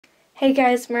Hey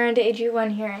guys, Miranda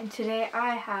AG1 here, and today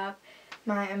I have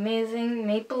my amazing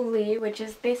Maplelea, which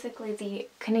is basically the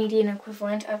Canadian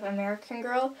equivalent of American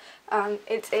Girl.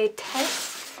 It's a tent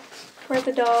for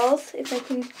the dolls, if I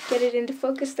can get it into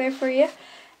focus there for you.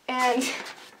 And,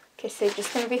 okay, so I'm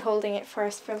just going to be holding it for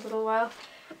us for a little while.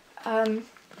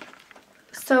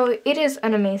 So it is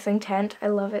an amazing tent. I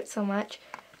love it so much.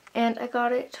 And I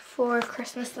got it for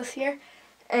Christmas this year.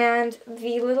 And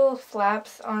the little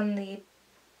flaps on the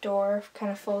door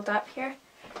kind of fold up here,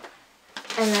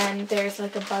 and then there's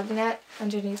like a bug net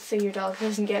underneath so your dog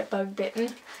doesn't get bug bitten,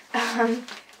 and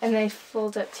they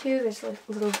fold up too. There's like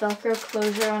a little velcro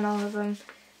closure on all of them,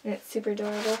 and it's super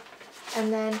adorable.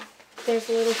 And then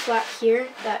there's a little flap here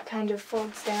that kind of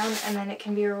folds down, and then it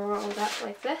can be rolled up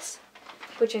like this,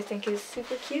 which I think is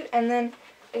super cute. And then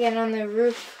again on the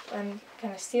roof and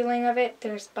kind of ceiling of it,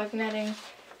 there's bug netting,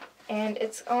 and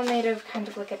it's all made of kind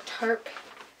of like a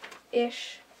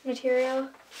tarp-ish material,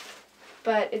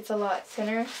 but it's a lot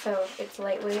thinner, so it's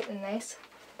lightweight and nice.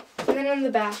 And then on the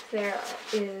back there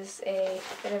is a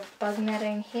bit of bug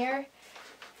netting here,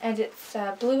 and it's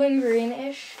blue and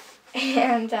greenish,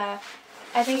 and I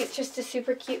think it's just a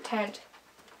super cute tent.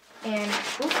 And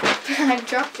I'm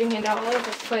dropping it all over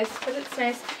the place, but it's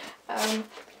nice.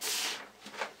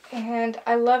 And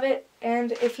I love it,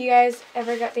 and if you guys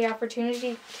ever got the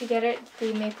opportunity to get it,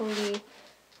 the Maplelea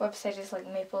website is like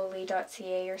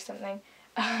maplelea.ca or something,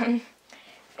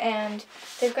 and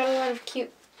they've got a lot of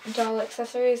cute doll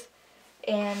accessories,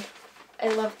 and I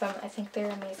love them. I think they're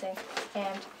amazing.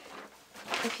 And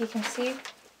if you can see,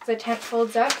 the tent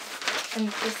folds up and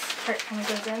this part kind of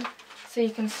goes in, so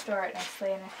you can store it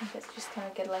nicely, and I think it's just kind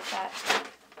of good like that.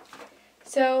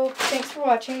 So thanks for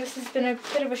watching. This has been a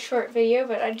bit of a short video,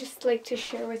 but I'd just like to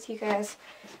share with you guys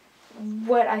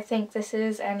what I think this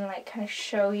is and like kind of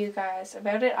show you guys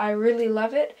about it. I really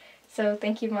love it, so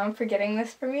thank you, Mom, for getting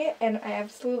this for me, and I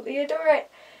absolutely adore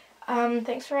it.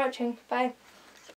 Thanks for watching. Bye.